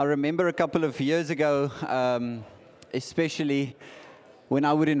I remember a couple of years ago, especially when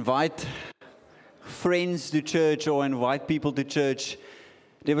I would invite friends to church or invite people to church,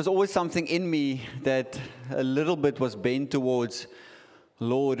 there was always something in me that a little bit was bent towards,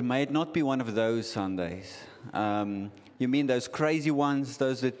 Lord, may it not be one of those Sundays. You mean those crazy ones,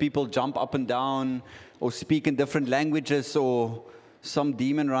 those that people jump up and down or speak in different languages, or some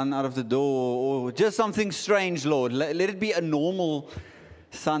demon run out of the door, or just something strange, Lord. Let it be a normal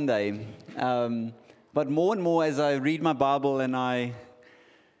Sunday. But more and more as I read my Bible and I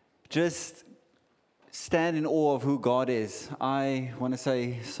just stand in awe of who God is, I want to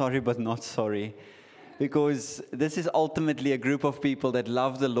say sorry but not sorry. Because this is ultimately a group of people that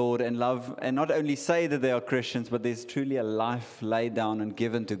love the Lord and not only say that they are Christians, but there's truly a life laid down and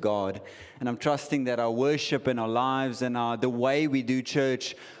given to God. And I'm trusting that our worship and our lives and the way we do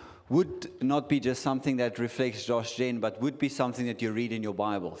church would not be just something that reflects Josh Jen, but would be something that you read in your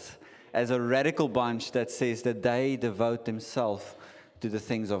Bibles as a radical bunch that says that they devote themselves to the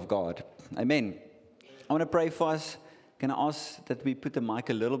things of God. Amen. I want to pray for us. Can I ask that we put the mic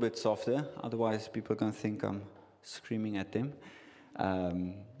a little bit softer? Otherwise, people are going to think I'm screaming at them.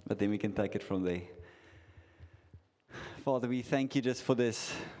 But then we can take it from there. Father, we thank you just for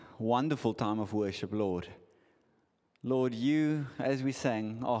this wonderful time of worship, Lord. Lord, you, as we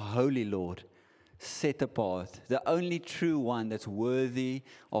sang, are holy, Lord, set apart, the only true one that's worthy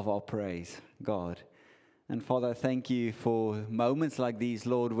of our praise, God. And Father, I thank you for moments like these,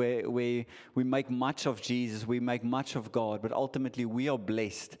 Lord, where we make much of Jesus, we make much of God, but ultimately we are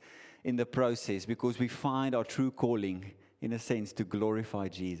blessed in the process because we find our true calling, in a sense, to glorify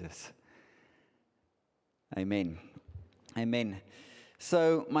Jesus. Amen. Amen.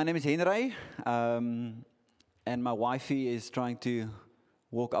 So, my name is Henre, and my wifey is trying to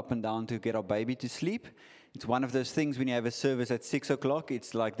walk up and down to get our baby to sleep. It's one of those things when you have a service at 6 o'clock,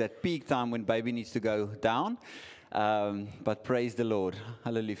 it's like that peak time when baby needs to go down. But praise the Lord.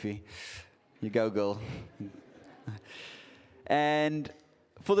 Hallelujah. You go, girl. And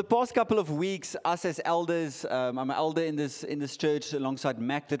for the past couple of weeks, us as elders, I'm an elder in this church alongside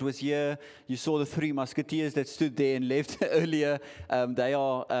Mac that was here. You saw the three musketeers that stood there and left earlier. They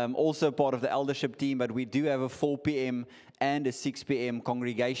are also part of the eldership team, but we do have a 4 p.m. and a 6 p.m.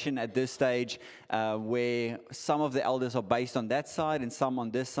 congregation at this stage, where some of the elders are based on that side and some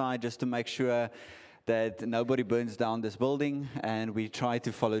on this side, just to make sure that nobody burns down this building, and we try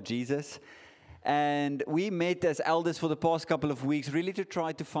to follow Jesus. And we met as elders for the past couple of weeks, really to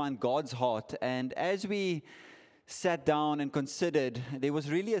try to find God's heart. And as we sat down and considered, there was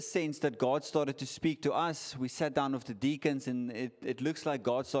really a sense that God started to speak to us. We sat down with the deacons, and it looks like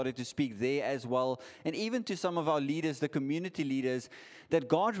God started to speak there as well. And even to some of our leaders, the community leaders, that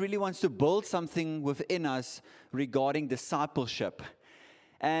God really wants to build something within us regarding discipleship.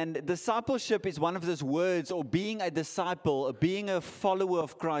 And discipleship is one of those words, or being a disciple, being a follower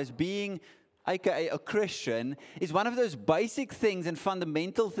of Christ, being aka a Christian, is one of those basic things and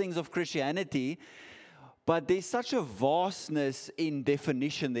fundamental things of Christianity. But there's such a vastness in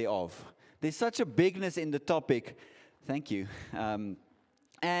definition thereof. There's such a bigness in the topic. Thank you.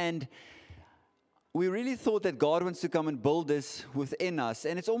 And we really thought that God wants to come and build this within us.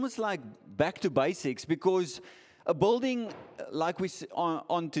 And it's almost like back to basics, because a building like we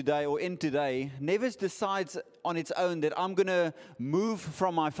on today or in today never decides on its own that I'm going to move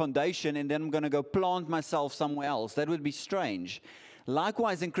from my foundation and then I'm going to go plant myself somewhere else. That would be strange.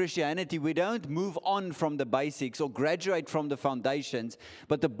 Likewise, in Christianity, we don't move on from the basics or graduate from the foundations,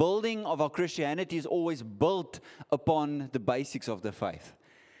 but the building of our Christianity is always built upon the basics of the faith.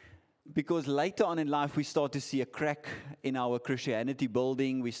 Because later on in life, we start to see a crack in our Christianity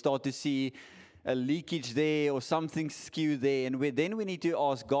building. We start to see a leakage there or something skewed there. And then we need to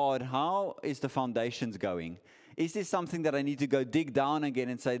ask God, how is the foundations going? Is there something that I need to go dig down again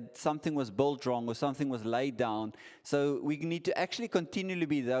and say something was built wrong or something was laid down? So we need to actually continually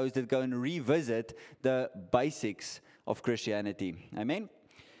be those that go and revisit the basics of Christianity. Amen?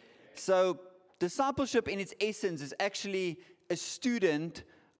 So discipleship in its essence is actually a student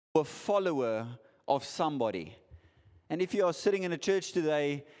or a follower of somebody. And if you are sitting in a church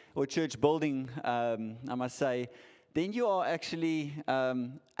today or church building, I must say, then you are actually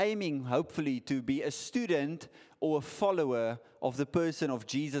aiming, hopefully, to be a student or a follower of the person of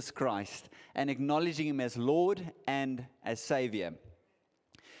Jesus Christ and acknowledging Him as Lord and as Savior.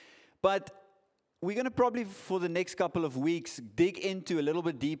 But we're going to probably, for the next couple of weeks, dig into a little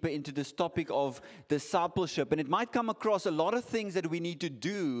bit deeper into this topic of discipleship. And it might come across a lot of things that we need to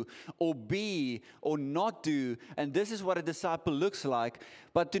do or be or not do. And this is what a disciple looks like.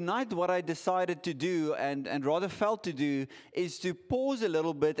 But tonight, what I decided to do and rather felt to do is to pause a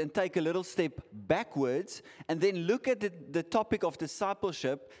little bit and take a little step backwards and then look at the topic of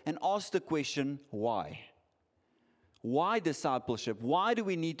discipleship and ask the question, why? Why discipleship? Why do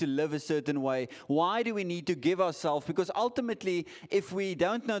we need to live a certain way? Why do we need to give ourselves? Because ultimately, if we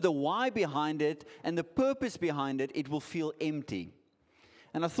don't know the why behind it and the purpose behind it, it will feel empty.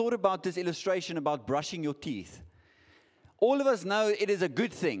 And I thought about this illustration about brushing your teeth. All of us know it is a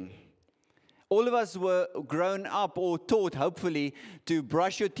good thing. All of us were grown up or taught, hopefully, to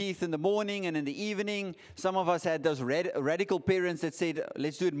brush your teeth in the morning and in the evening. Some of us had those radical parents that said,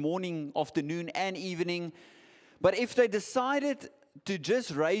 let's do it morning, afternoon, and evening. But if they decided to just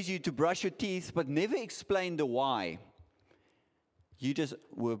raise you to brush your teeth, but never explain the why, you just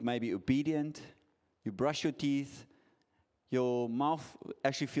were maybe obedient, you brush your teeth, your mouth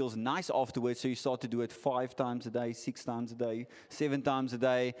actually feels nice afterwards, so you start to do it 5 times a day, 6 times a day, 7 times a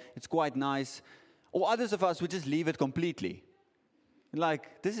day. It's quite nice. Or others of us would just leave it completely.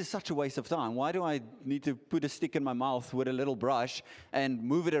 Like, this is such a waste of time. Why do I need to put a stick in my mouth with a little brush and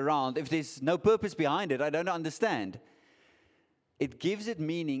move it around? If there's no purpose behind it, I don't understand. It gives it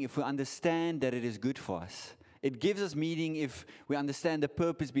meaning if we understand that it is good for us. It gives us meaning if we understand the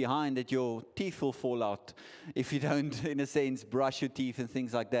purpose behind that your teeth will fall out if you don't, in a sense, brush your teeth and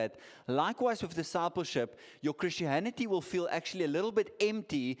things like that. Likewise with discipleship, your Christianity will feel actually a little bit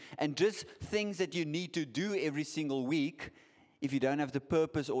empty and just things that you need to do every single week if you don't have the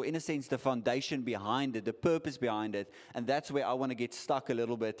purpose or, in a sense, the foundation behind it, the purpose behind it. And that's where I want to get stuck a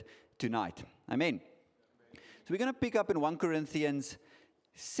little bit tonight. Amen. So we're going to pick up in 1 Corinthians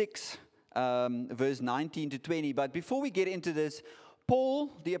 6, verse 19 to 20. But before we get into this,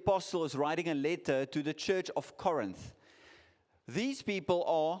 Paul, the apostle, is writing a letter to the church of Corinth. These people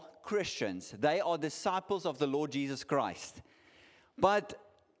are Christians. They are disciples of the Lord Jesus Christ. But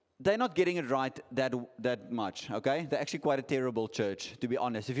they're not getting it right that much, okay? They're actually quite a terrible church, to be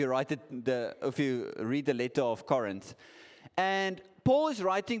honest, if you read the letter of Corinth. And Paul is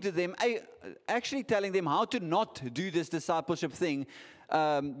writing to them, actually telling them how to not do this discipleship thing,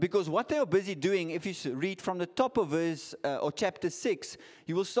 because what they are busy doing, if you read from the top of verse or chapter 6,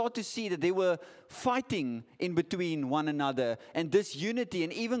 you will start to see that they were fighting in between one another and disunity,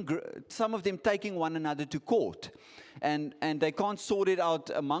 and even some of them taking one another to court. And they can't sort it out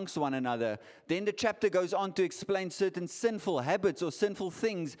amongst one another. Then the chapter goes on to explain certain sinful habits or sinful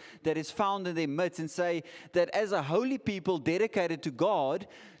things that is found in their midst, and say that as a holy people dedicated to God,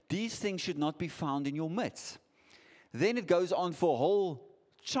 these things should not be found in your midst. Then it goes on for a whole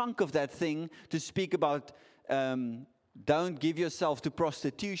chunk of that thing to speak about don't give yourself to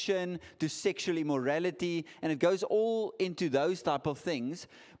prostitution, to sexual immorality, and it goes all into those type of things.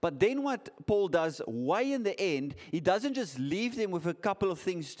 But then what Paul does way in the end, he doesn't just leave them with a couple of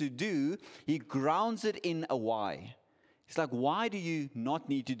things to do, he grounds it in a why. It's like, why do you not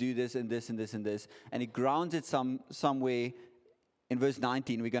need to do this and this and this and this? And he grounds it somewhere. In verse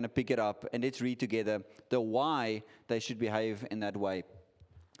 19, we're going to pick it up, and let's read together the why they should behave in that way.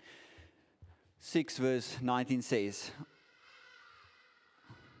 6 verse 19 says,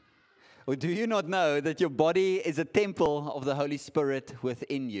 or do you not know that your body is a temple of the Holy Spirit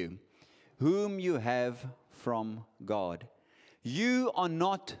within you, whom you have from God? You are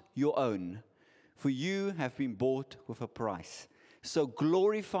not your own, for you have been bought with a price. So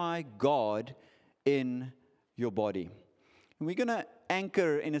glorify God in your body. And we're going to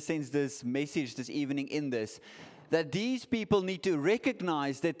anchor, in a sense, this message this evening in this, that these people need to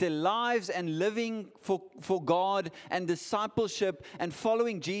recognize that their lives and living for God and discipleship and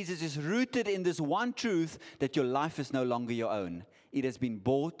following Jesus is rooted in this one truth, that your life is no longer your own. It has been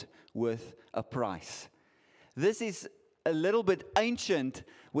bought with a price. This is a little bit ancient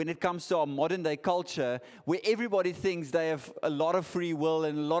when it comes to our modern day culture, where everybody thinks they have a lot of free will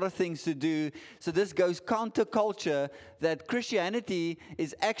and a lot of things to do. So this goes counterculture, that Christianity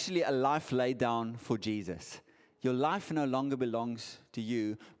is actually a life laid down for Jesus. Your life no longer belongs to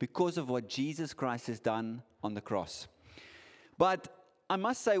you because of what Jesus Christ has done on the cross. But I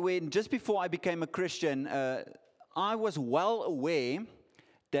must say, just before I became a Christian, I was well aware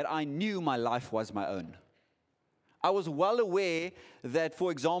that I knew my life was my own. I was well aware that,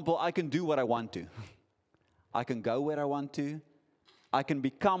 for example, I can do what I want to. I can go where I want to. I can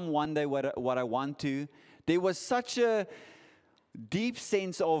become one day what I want to. There was such a deep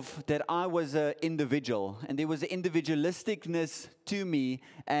sense of that I was an individual, and there was an individualisticness to me,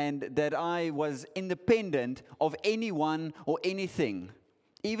 and that I was independent of anyone or anything.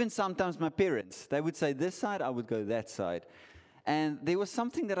 Even sometimes my parents, they would say this side, I would go that side. And there was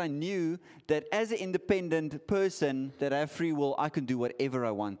something that I knew that as an independent person, that I have free will, I can do whatever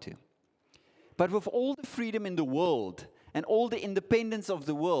I want to. But with all the freedom in the world and all the independence of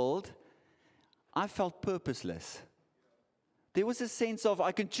the world, I felt purposeless. There was a sense of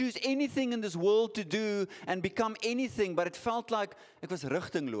I can choose anything in this world to do and become anything, but it felt like it was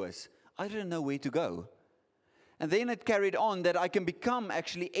rigtingloos. I didn't know where to go. And then it carried on that I can become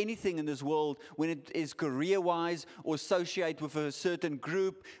actually anything in this world when it is career-wise or associate with a certain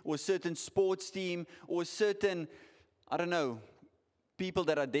group or a certain sports team or certain, I don't know, people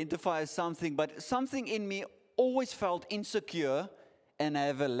that identify as something, but something in me always felt insecure and I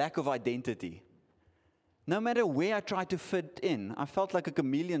have a lack of identity. No matter where I tried to fit in, I felt like a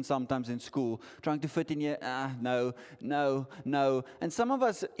chameleon sometimes in school, trying to fit in here, no. And some of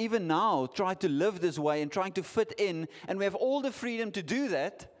us, even now, try to live this way and trying to fit in, and we have all the freedom to do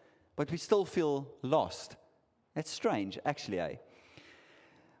that, but we still feel lost. That's strange, actually.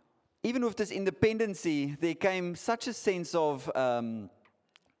 Even with this independency, there came such a sense of,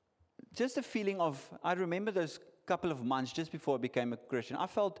 just a feeling of, I remember those couple of months just before I became a Christian, I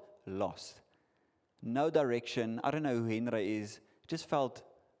felt lost. No direction. I don't know who Henre is. Just felt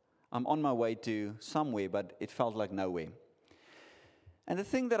I'm on my way to somewhere, but it felt like nowhere. And the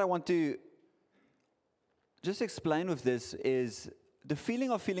thing that I want to just explain with this is the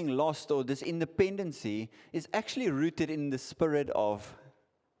feeling of feeling lost or this independency is actually rooted in the spirit of,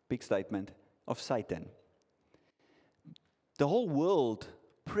 big statement, of Satan. The whole world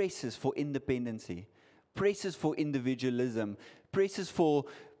presses for independency, presses for individualism, presses for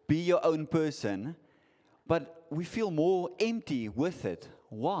be your own person. But we feel more empty with it.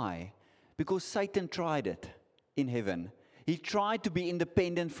 Why? Because Satan tried it in heaven. He tried to be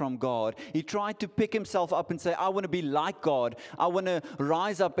independent from God. He tried to pick himself up and say, I want to be like God. I want to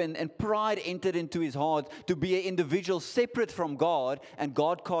rise up, and pride entered into his heart to be an individual separate from God, and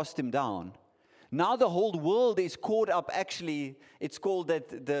God cast him down. Now the whole world is caught up, actually, it's called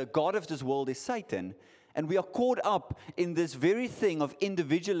that the God of this world is Satan. And we are caught up in this very thing of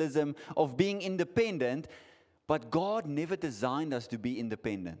individualism, of being independent, but God never designed us to be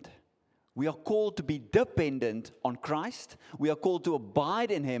independent. We are called to be dependent on Christ. We are called to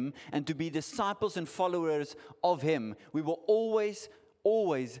abide in Him and to be disciples and followers of Him. We were always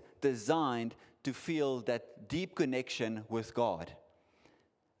designed to feel that deep connection with God.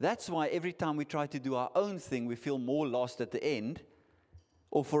 That's why every time we try to do our own thing, we feel more lost at the end.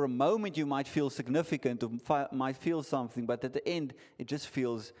 Or for a moment you might feel significant or might feel something, but at the end it just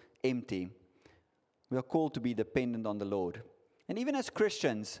feels empty. We are called to be dependent on the Lord. And even as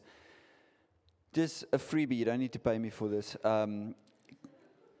Christians, just a freebie, you don't need to pay me for this.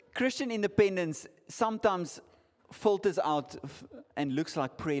 Christian independence sometimes filters out and looks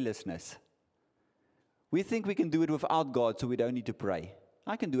like prayerlessness. We think we can do it without God, so we don't need to pray.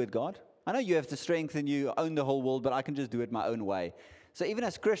 I can do it, God. I know you have the strength and you own the whole world, but I can just do it my own way. So even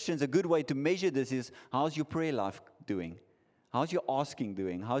as Christians, a good way to measure this is, how's your prayer life doing? How's your asking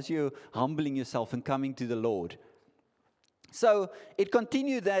doing? How's your humbling yourself and coming to the Lord? So it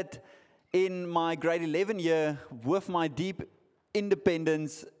continued that in my grade 11 year, with my deep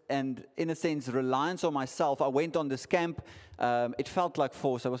independence and, in a sense, reliance on myself, I went on this camp. It felt like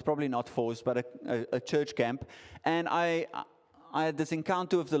forced. I was probably not forced, but a church camp. And I had this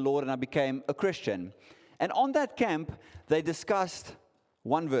encounter with the Lord, and I became a Christian. And on that camp, they discussed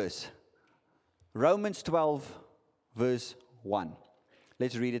one verse. Romans 12, verse 1.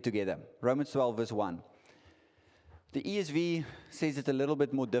 Let's read it together. Romans 12, verse 1. The ESV says it a little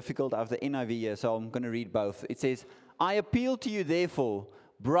bit more difficult. I have the NIV here, so I'm going to read both. It says, I appeal to you, therefore,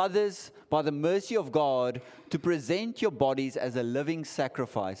 brothers, by the mercy of God, to present your bodies as a living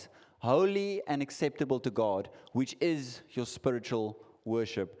sacrifice, holy and acceptable to God, which is your spiritual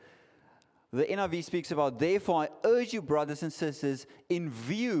worship. The NIV speaks about, therefore, I urge you, brothers and sisters, in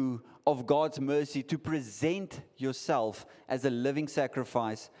view of God's mercy, to present yourself as a living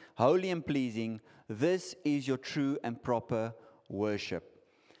sacrifice, holy and pleasing. This is your true and proper worship.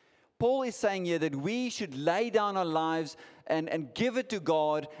 Paul is saying here that we should lay down our lives and give it to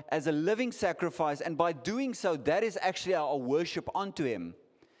God as a living sacrifice. And by doing so, that is actually our worship unto Him.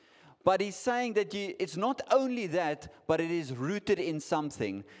 But he's saying that it's not only that, but it is rooted in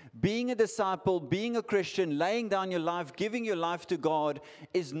something. Being a disciple, being a Christian, laying down your life, giving your life to God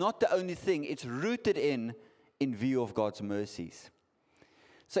is not the only thing. It's rooted in view of God's mercies.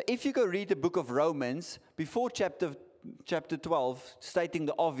 So if you go read the book of Romans, before chapter chapter 12, stating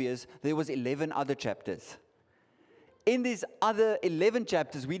the obvious, there was 11 other chapters. In these other 11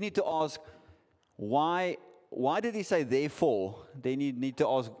 chapters, we need to ask, why did he say therefore? They need to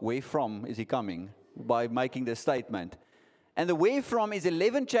ask, where from is he coming by making this statement? And the where from is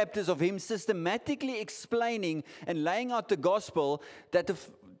 11 chapters of him systematically explaining and laying out the gospel, that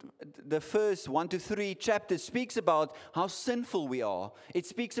the first 1 to 3 chapters speaks about how sinful we are. It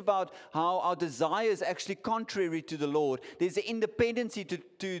speaks about how our desires actually contrary to the Lord. There's an independency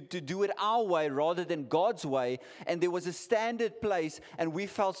to do it our way rather than God's way. And there was a standard place, and we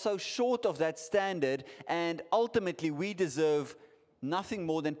fell so short of that standard. And ultimately, we deserve nothing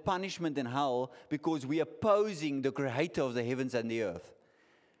more than punishment in hell because we are opposing the creator of the heavens and the earth.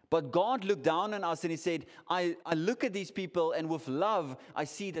 But God looked down on us and he said, I look at these people, and with love, I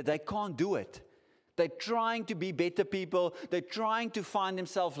see that they can't do it. They're trying to be better people. They're trying to find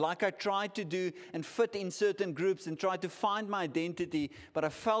themselves like I tried to do and fit in certain groups and try to find my identity. But I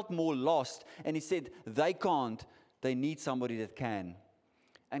felt more lost. And he said, they can't. They need somebody that can.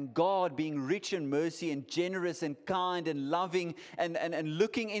 And God, being rich in mercy and generous and kind and loving and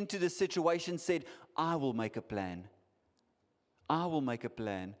looking into the situation, said, I will make a plan. I will make a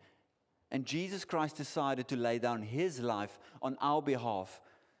plan. And Jesus Christ decided to lay down his life on our behalf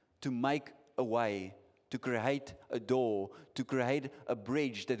to make a way, to create a door, to create a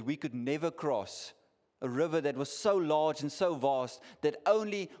bridge that we could never cross. A river that was so large and so vast that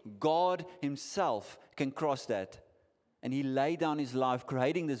only God himself can cross that. And he laid down his life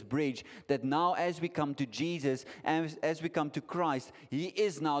creating this bridge that now as we come to Jesus, as we come to Christ, he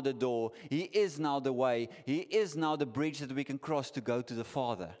is now the door. He is now the way. He is now the bridge that we can cross to go to the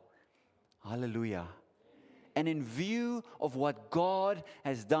Father. Hallelujah. And in view of what God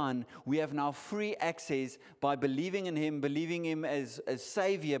has done, we have now free access by believing in him as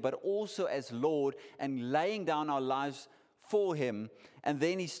Savior, but also as Lord, and laying down our lives for him. And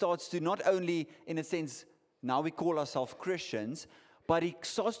then he starts to not only, in a sense, now we call ourselves Christians, but he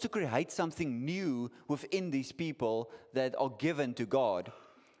starts to create something new within these people that are given to God.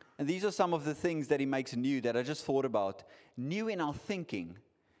 And these are some of the things that he makes new that I just thought about. New in our thinking.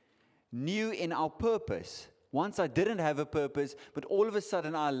 New in our purpose. Once I didn't have a purpose, but all of a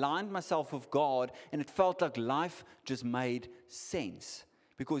sudden I aligned myself with God, and it felt like life just made sense.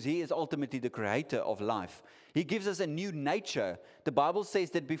 Because he is ultimately the creator of life. He gives us a new nature. The Bible says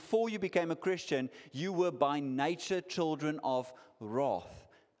that before you became a Christian, you were by nature children of wrath,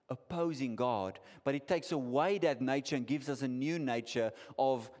 opposing God. But he takes away that nature and gives us a new nature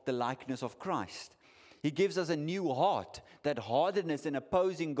of the likeness of Christ. He gives us a new heart, that hardness and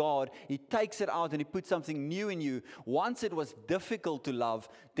opposing God. He takes it out and he puts something new in you. Once it was difficult to love,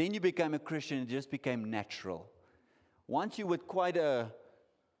 then you became a Christian and it just became natural. Once you were quite a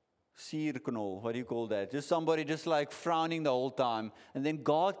sierknol, what do you call that? Just somebody just like frowning the whole time. And then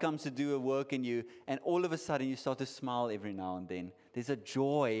God comes to do a work in you, and all of a sudden you start to smile every now and then. There's a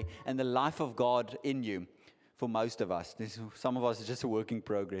joy and the life of God in you for most of us. Some of us are just a work in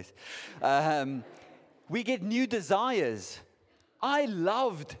progress. We get new desires. I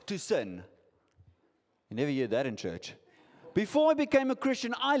loved to sin. You never hear that in church. Before I became a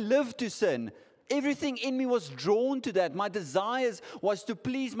Christian, I lived to sin. Everything in me was drawn to that. My desires was to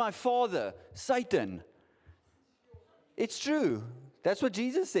please my father, Satan. It's true. That's what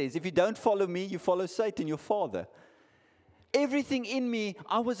Jesus says. If you don't follow me, you follow Satan, your father. Everything in me,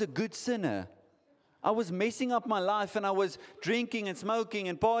 I was a good sinner. I was messing up my life, and I was drinking and smoking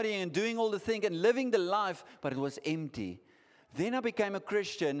and partying and doing all the things and living the life, but it was empty. Then I became a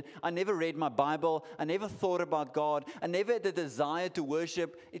Christian. I never read my Bible. I never thought about God. I never had the desire to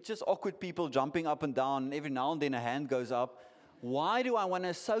worship. It's just awkward people jumping up and down. And every now and then a hand goes up. Why do I want to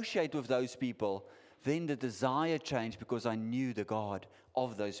associate with those people? Then the desire changed because I knew the God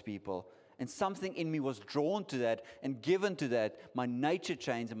of those people. And something in me was drawn to that and given to that. My nature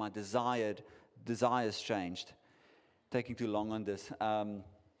changed and my desires changed. Taking too long on this.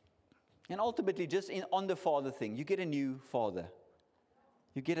 And ultimately, just on the father thing, you get a new father.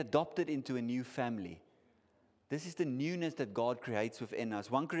 You get adopted into a new family. This is the newness that God creates within us.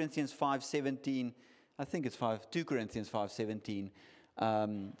 1 Corinthians 5:17, I think it's 2 Corinthians 5:17,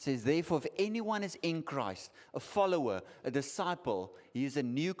 says, therefore, if anyone is in Christ, a follower, a disciple, he is a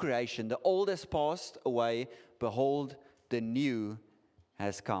new creation. The old has passed away. Behold, the new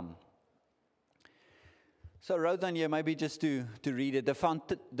has come. So I wrote down here, maybe just to read it,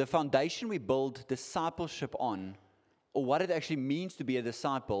 the foundation we build discipleship on, or what it actually means to be a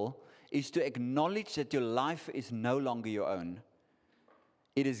disciple, is to acknowledge that your life is no longer your own.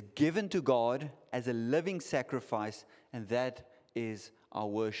 It is given to God as a living sacrifice, and that is our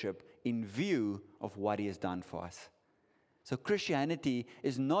worship in view of what He has done for us. So Christianity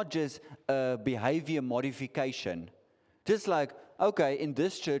is not just a behavior modification. Just like, okay, in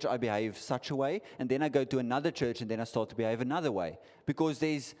this church I behave such a way, and then I go to another church and then I start to behave another way. Because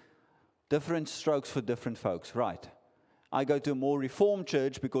there's different strokes for different folks, right? I go to a more reformed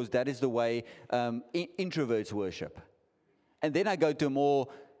church because that is the way introverts worship. And then I go to a more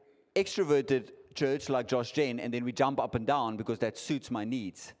extroverted church like Josh Jen, and then we jump up and down because that suits my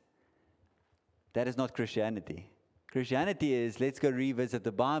needs. That is not Christianity. Christianity is, let's go revisit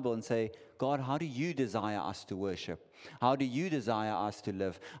the Bible and say, God, how do you desire us to worship? How do you desire us to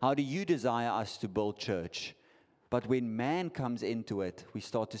live? How do you desire us to build church? But when man comes into it, we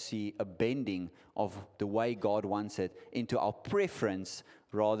start to see a bending of the way God wants it into our preference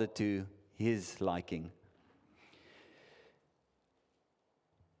rather to his liking.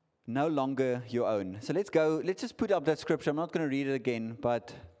 No longer your own. So let's just put up that scripture. I'm not going to read it again,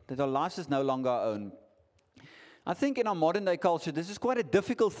 but that our lives is no longer our own. I think in our modern day culture, this is quite a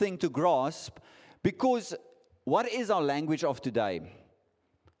difficult thing to grasp, because what is our language of today?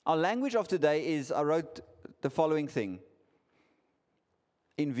 Our language of today is, I wrote the following thing.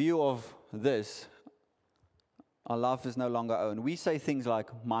 In view of this, our life is no longer our own. We say things like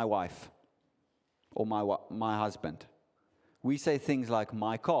my wife or my husband. We say things like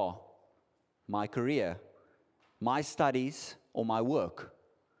my car, my career, my studies, or my work.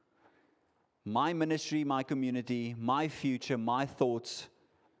 My ministry, my community, my future, my thoughts,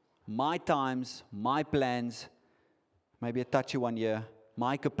 my times, my plans, maybe a touchy one here,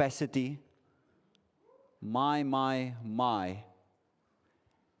 my capacity, my.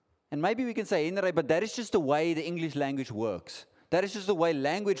 And maybe we can say, Henre, but that is just the way the English language works. That is just the way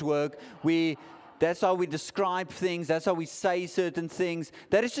language works. That's how we describe things. That's how we say certain things.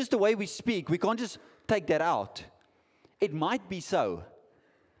 That is just the way we speak. We can't just take that out. It might be so.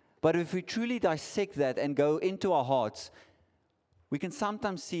 But if we truly dissect that and go into our hearts, we can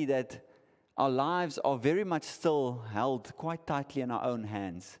sometimes see that our lives are very much still held quite tightly in our own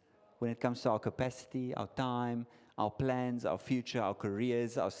hands when it comes to our capacity, our time, our plans, our future, our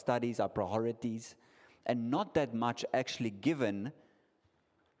careers, our studies, our priorities, and not that much actually given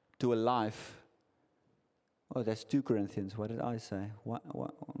to a life. Oh, that's 2 Corinthians. What did I say?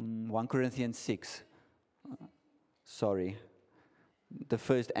 1 Corinthians 6. Sorry. The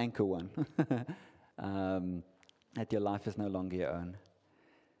first anchor one. That your life is no longer your own.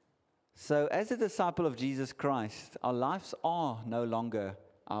 So as a disciple of Jesus Christ, our lives are no longer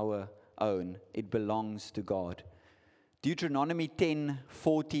our own. It belongs to God. Deuteronomy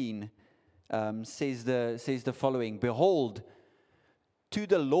 10:14 says the following: Behold, to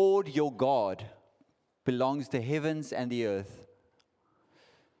the Lord your God belongs the heavens and the earth.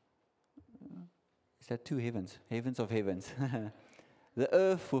 Is that 2 heavens? Heavens of heavens. The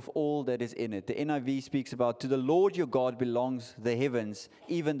earth with all that is in it. The NIV speaks about, to the Lord your God belongs the heavens,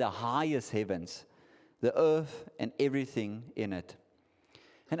 even the highest heavens, the earth and everything in it.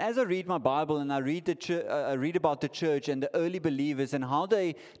 And as I read my Bible and I read about the church and the early believers and how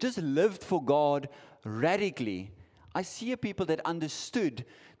they just lived for God radically, I see a people that understood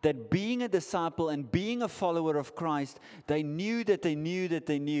that being a disciple and being a follower of Christ, they knew that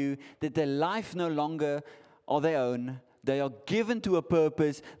their life no longer are their own. They are given to a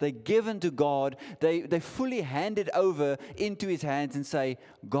purpose. They're given to God. They fully hand it over into His hands and say,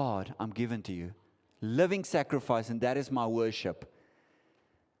 God, I'm given to you. Living sacrifice, and that is my worship.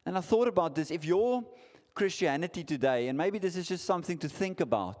 And I thought about this. If your Christianity today, and maybe this is just something to think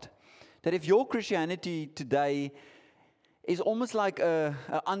about, that if your Christianity today is almost like a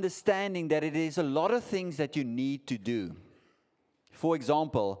understanding that it is a lot of things that you need to do. For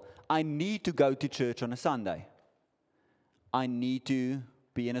example, I need to go to church on a Sunday. I need to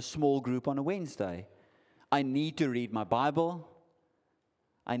be in a small group on a Wednesday. I need to read my Bible.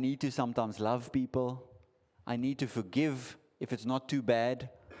 I need to sometimes love people. I need to forgive if it's not too bad.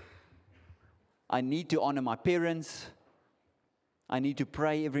 I need to honor my parents. I need to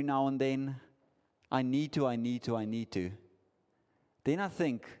pray every now and then. I need to. Then I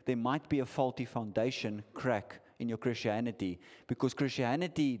think there might be a faulty foundation crack in your Christianity, because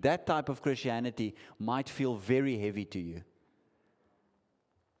Christianity, that type of Christianity, might feel very heavy to you.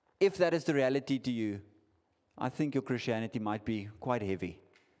 If that is the reality to you, I think your Christianity might be quite heavy,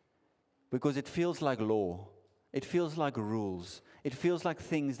 because it feels like law. It feels like rules. It feels like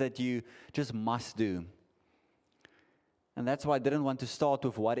things that you just must do. And that's why I didn't want to start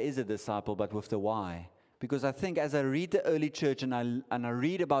with what is a disciple, but with the why. Because I think as I read the early church and I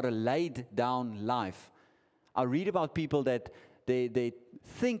read about a laid down life, I read about people that they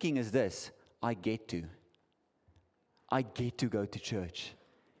thinking is this: I get to go to church.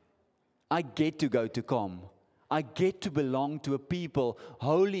 I get to go to COM. I get to belong to a people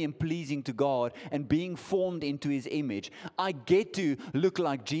holy and pleasing to God and being formed into His image. I get to look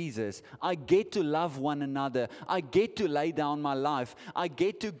like Jesus. I get to love one another. I get to lay down my life. I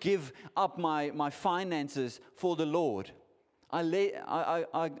get to give up my finances for the Lord.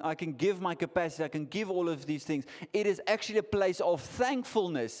 I can give my capacity. I can give all of these things. It is actually a place of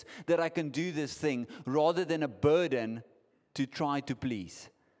thankfulness that I can do this thing rather than a burden to try to please.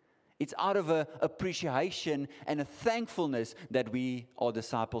 It's out of an appreciation and a thankfulness that we are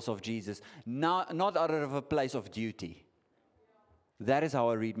disciples of Jesus, not out of a place of duty. That is how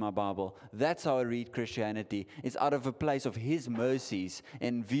I read my Bible. That's how I read Christianity. It's out of a place of His mercies.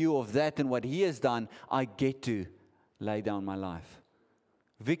 In view of that and what He has done, I get to lay down my life.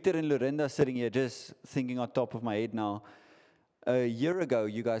 Victor and Lorinda sitting here, just thinking on top of my head now. A year ago,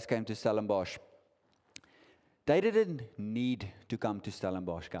 you guys came to Stellenbosch. They didn't need to come to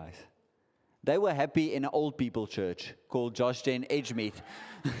Stellenbosch, guys. They were happy in an old people church called Josh Jen Edgemead.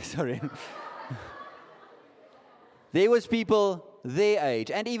 Sorry. There was people their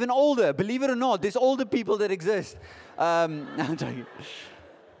age and even older. Believe it or not, there's older people that exist. I'm joking.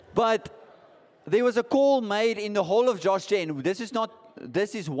 But there was a call made in the whole of Josh Jen.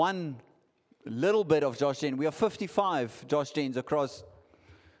 This is one little bit of Josh Jen. We have 55 Josh Jens across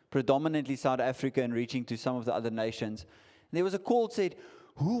predominantly South Africa and reaching to some of the other nations. And there was a call that said,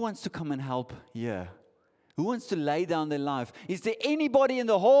 who wants to come and help here? Who wants to lay down their life? Is there anybody in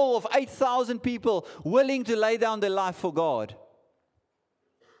the whole of 8,000 people willing to lay down their life for God?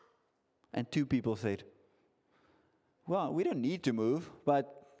 And 2 people said, well, we don't need to move,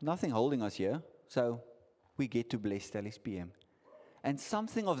 but nothing holding us here. So we get to bless Stellies PM. And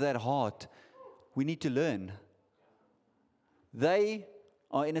something of that heart we need to learn. They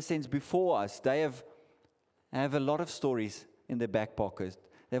are, in a sense, before us. They have a lot of stories in their back pocket.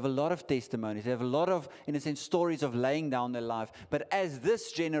 They have a lot of testimonies. They have a lot of, in a sense, stories of laying down their life. But as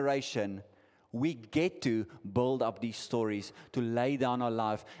this generation, we get to build up these stories, to lay down our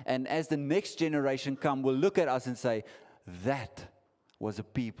life. And as the next generation come, will look at us and say, that was a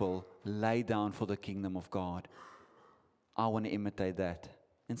people laid down for the kingdom of God. I want to imitate that.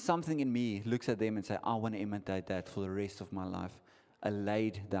 And something in me looks at them and say, I want to imitate that for the rest of my life. A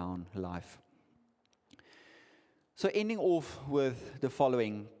laid down life. So ending off with the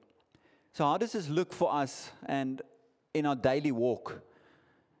following. So how does this look for us and in our daily walk?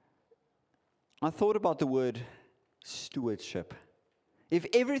 I thought about the word stewardship. If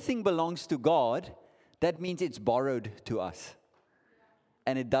everything belongs to God, that means it's borrowed to us.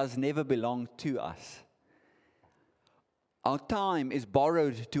 And it does never belong to us. Our time is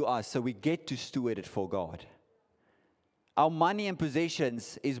borrowed to us, so we get to steward it for God. Our money and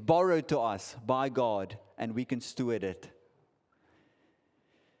possessions is borrowed to us by God, and we can steward it.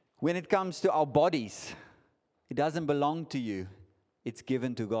 When it comes to our bodies, it doesn't belong to you. It's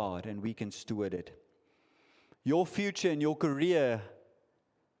given to God, and we can steward it. Your future and your career,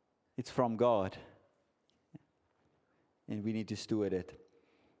 it's from God. And we need to steward it.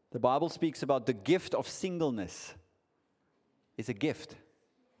 The Bible speaks about the gift of singleness. It's a gift.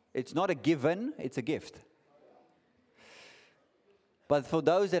 It's not a given, it's a gift. But for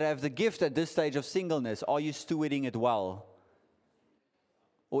those that have the gift at this stage of singleness, are you stewarding it well?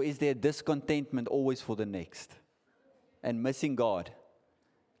 Or is there discontentment always for the next? And missing God?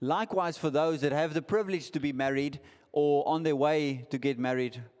 Likewise, for those that have the privilege to be married or on their way to get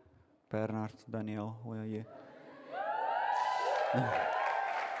married. Bernard, Daniel, where are you?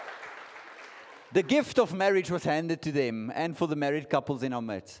 The gift of marriage was handed to them and for the married couples in our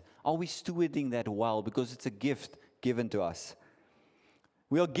midst. Are we stewarding that well? Because it's a gift given to us.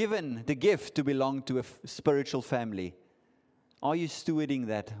 We are given the gift to belong to a spiritual family. Are you stewarding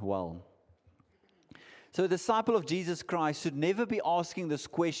that well? So a disciple of Jesus Christ should never be asking this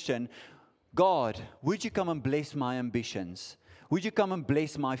question, God, would you come and bless my ambitions? Would you come and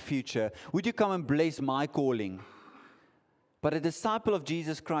bless my future? Would you come and bless my calling? But a disciple of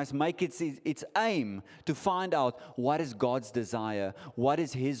Jesus Christ makes its aim to find out what is God's desire, what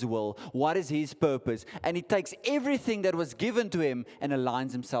is His will, what is His purpose. And he takes everything that was given to him and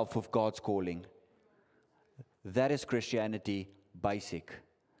aligns himself with God's calling. That is Christianity basic,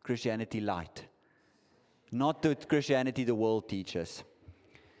 Christianity light. Not the Christianity the world teaches.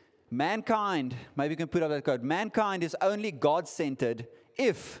 Mankind, maybe you can put up that quote, mankind is only God-centered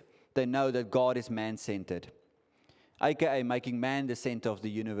if they know that God is man-centered. AKA making man the center of the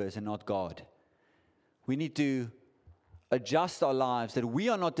universe and not God. We need to adjust our lives that we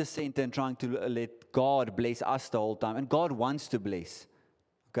are not the center and trying to let God bless us the whole time. And God wants to bless.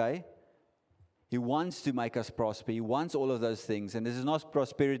 Okay? He wants to make us prosper. He wants all of those things. And this is not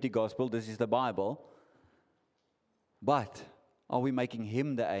prosperity gospel. This is the Bible. But are we making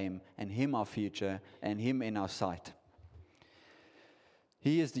Him the aim and Him our future and Him in our sight?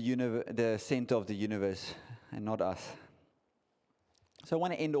 He is the center of the universe and not us. So I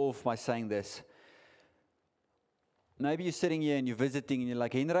want to end off by saying this. Maybe you're sitting here and you're visiting and you're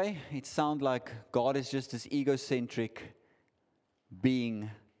like, Henre, it sounds like God is just this egocentric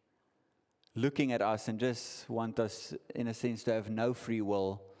being looking at us and just want us, in a sense, to have no free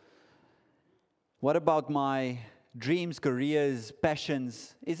will. What about my dreams, careers,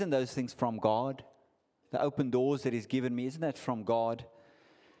 passions? Isn't those things from God? The open doors that He's given me, isn't that from God?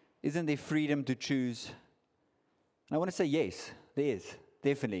 Isn't there freedom to choose? And I want to say yes, there is,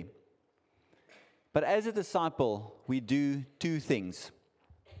 definitely. But as a disciple, we do two things.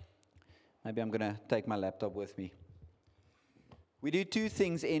 Maybe I'm going to take my laptop with me. We do two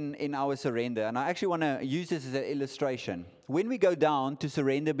things in our surrender, and I actually want to use this as an illustration. When we go down to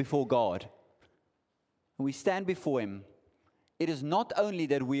surrender before God, and we stand before Him, it is not only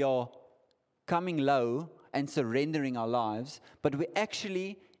that we are coming low and surrendering our lives, but we're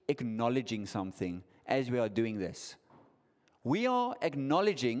actually acknowledging something as we are doing this. We are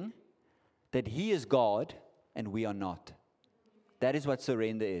acknowledging that He is God and we are not. That is what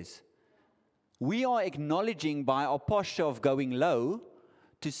surrender is. We are acknowledging by our posture of going low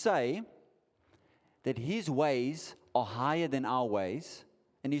to say that His ways are higher than our ways,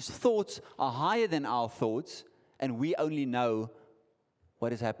 and His thoughts are higher than our thoughts, and we only know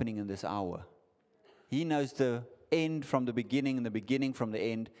what is happening in this hour. He knows the end from the beginning and the beginning from the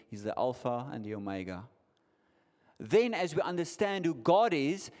end. He's the Alpha and the Omega. Then as we understand who God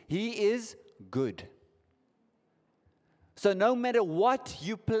is, He is good. So no matter what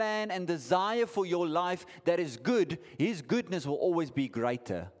you plan and desire for your life that is good, His goodness will always be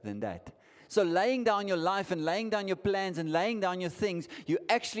greater than that. So laying down your life and laying down your plans and laying down your things, you're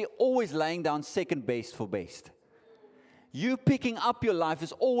actually always laying down second base for best. You picking up your life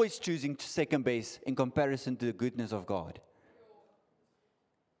is always choosing second base in comparison to the goodness of God.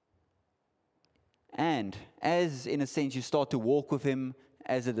 And as, in a sense, you start to walk with Him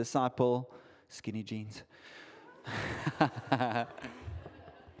as a disciple, skinny jeans.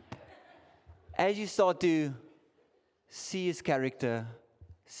 As you start to see His character,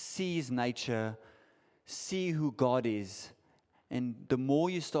 see His nature, see who God is, and the more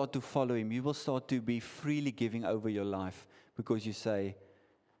you start to follow Him, you will start to be freely giving over your life, because you say,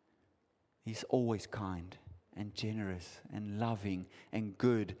 He's always kind and generous and loving and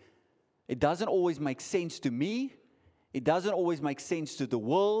good. It doesn't always make sense to me. It doesn't always make sense to the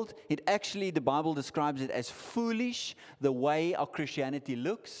world. It actually, the Bible describes it as foolish, the way our Christianity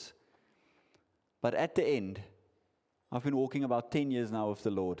looks. But at the end, I've been walking about 10 years now with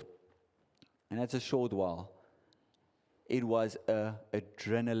the Lord. And that's a short while. It was an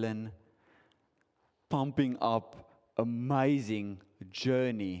adrenaline, pumping up, amazing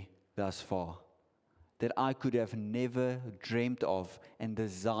journey thus far that I could have never dreamt of and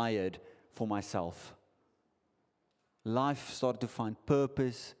desired for myself. Life started to find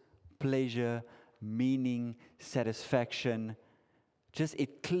purpose, pleasure, meaning, satisfaction. Just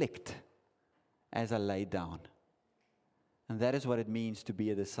it clicked as I laid down. And that is what it means to be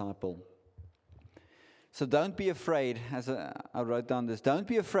a disciple. So don't be afraid, as I wrote down this, don't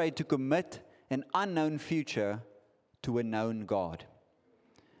be afraid to commit an unknown future to a known God.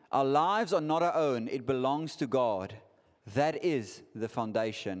 Our lives are not our own, it belongs to God. That is the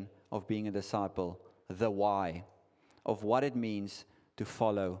foundation of being a disciple, the why of what it means to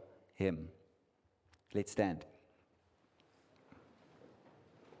follow Him. Let's stand.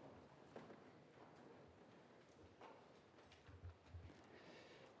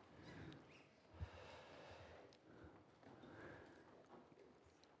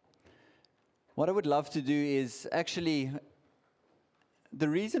 What I would love to do is actually, the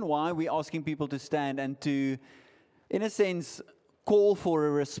reason why we're asking people to stand and to, in a sense, call for a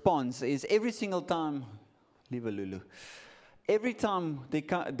response is every single time, leave a Lulu, every time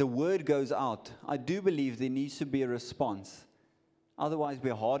the word goes out, I do believe there needs to be a response. Otherwise, we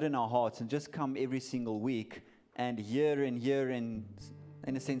harden our hearts and just come every single week and year and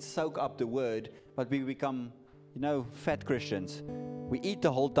in a sense, soak up the word, but we become, fat Christians. We eat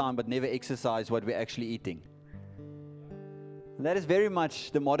the whole time, but never exercise what we're actually eating. And that is very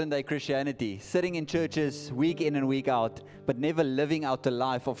much the modern day Christianity, sitting in churches week in and week out, but never living out the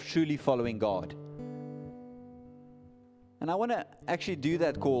life of truly following God. And I want to actually do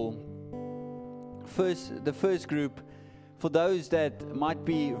that call. The first group, for those that might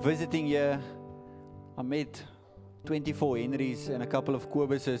be visiting here, I met 24 Henrys and a couple of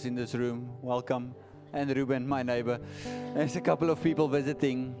Kobuses in this room. Welcome. And Ruben, my neighbor. There's a couple of people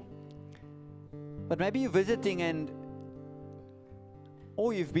visiting. But maybe you're visiting and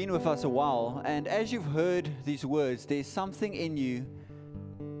or you've been with us a while, and as you've heard these words, there's something in you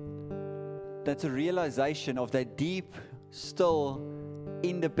that's a realization of that deep, still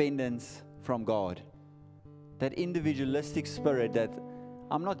independence from God. That individualistic spirit that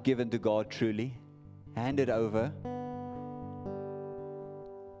I'm not given to God truly, handed over.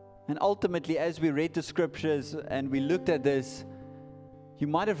 And ultimately, as we read the scriptures and we looked at this, you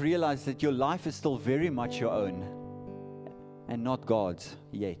might have realized that your life is still very much your own and not God's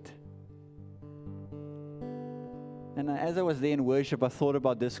yet. And as I was there in worship, I thought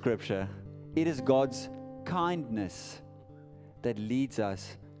about this scripture. It is God's kindness that leads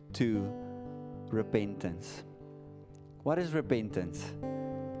us to repentance. What is repentance?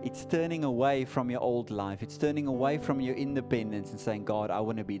 It's turning away from your old life. It's turning away from your independence and saying, God, I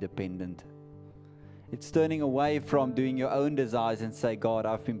want to be dependent. It's turning away from doing your own desires and say, God,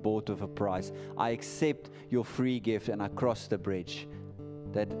 I've been bought with a price. I accept your free gift and I cross the bridge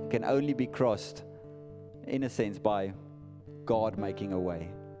that can only be crossed, in a sense, by God making a way.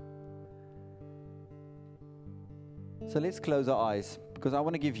 So let's close our eyes, because I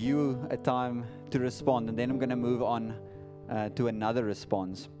want to give you a time to respond, and then I'm going to move on to another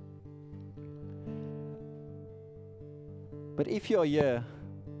response. But if you're here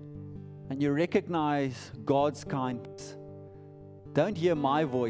and you recognize God's kindness, don't hear my voice